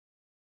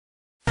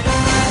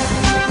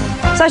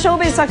Sa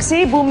showbiz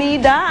saksi,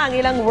 bumida ang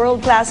ilang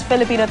world-class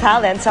Filipino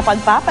talent sa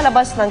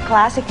pagpapalabas ng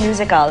classic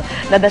musical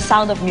na The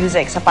Sound of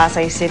Music sa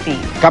Pasay City.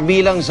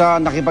 Kabilang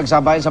sa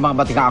nakipagsabayan sa mga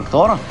batikang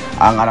aktor,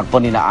 ang anak po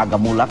ni Aga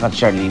Mulak at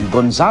Charlene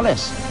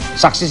Gonzalez.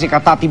 Saksi si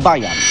Katati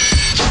Bayan.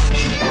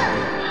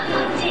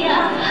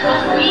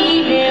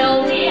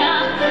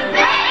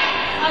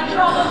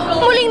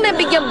 Muling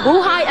nabigyang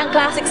buhay ang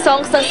classic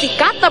songs ng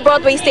sikat na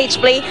Broadway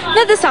stage play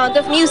na The Sound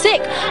of Music.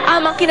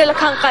 Amang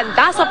kinalakhang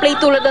kanta sa play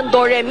tulad ng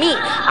Do Re Mi,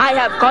 I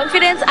Have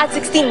Confidence at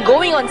 16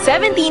 Going on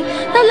 17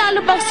 na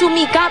lalo pang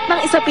sumikat ng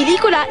isa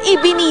pelikula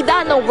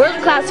ibinida ng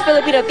world-class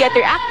Filipino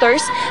theater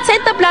actors sa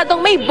entabladong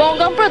may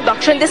bonggang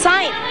production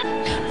design.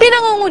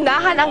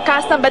 Pinangungunahan ang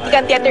cast ng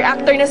batikang theater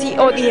actor na si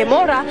Audie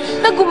Gemora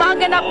na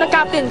gumaganap na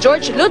Captain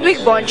Georg Ludwig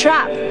Von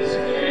Trapp.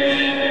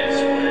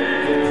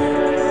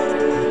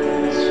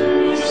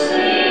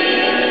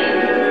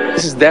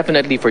 This is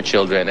definitely for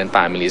children and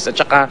families. At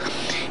saka,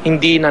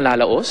 hindi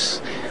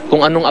nalalaos. Kung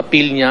anong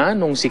appeal niya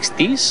nung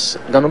 60s,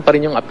 ganun pa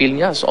rin yung appeal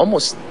niya. So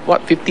almost,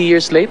 50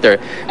 years later.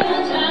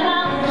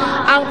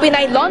 Ang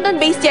Pinay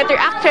London-based theater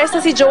actress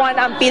na si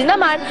Joanna Ampil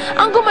naman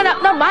ang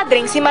gumanap ng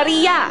madring si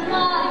Maria.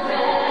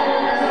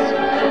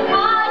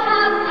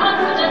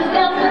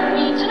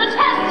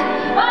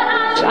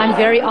 I'm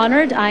very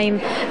honored. I'm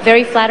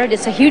very flattered.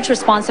 It's a huge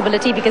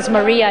responsibility because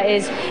Maria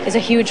is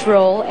a huge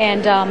role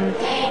and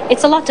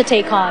it's a lot to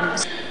take on.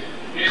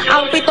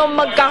 Ang pitong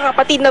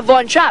magkakapatid na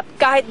Von Trapp,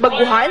 kahit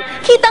baguhan,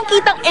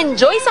 kitang-kitang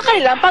enjoy sa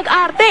kanilang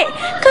pag-arte.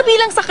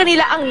 Kabilang sa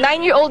kanila ang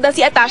 9-year-old na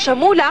si Atasha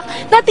Mulak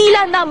na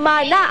tila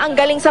namana ang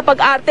galing sa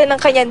pag-arte ng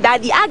kanyang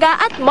daddy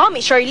Aga at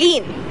mommy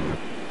Charlene.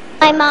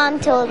 My mom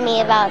told me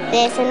about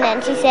this and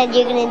then she said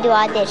you're gonna do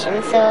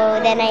audition, so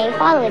then I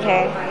followed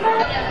her.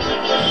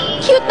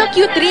 Cute na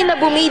cute rin na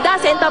bumida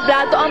sa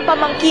entablado ang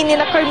pamangkin ni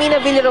na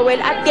Carmina Villaruel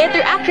at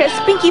theater actress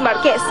Pinky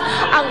Marquez,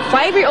 ang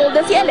 5-year-old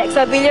na si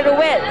Alexa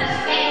Villaruel.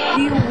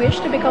 Do you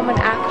wish to become an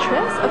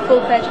actress, a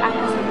full-fledged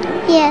actress?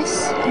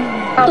 Yes.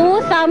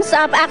 2 thumbs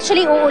up.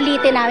 Actually,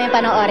 uulitin namin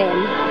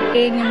panoorin.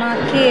 Yung mga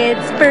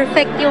kids,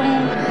 perfect yung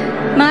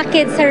mga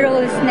kids sa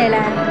roles nila.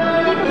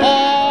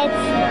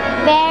 It's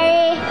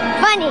very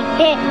funny.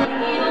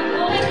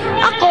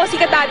 Ako si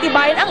Katati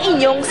Bayan ang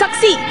inyong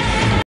saksi.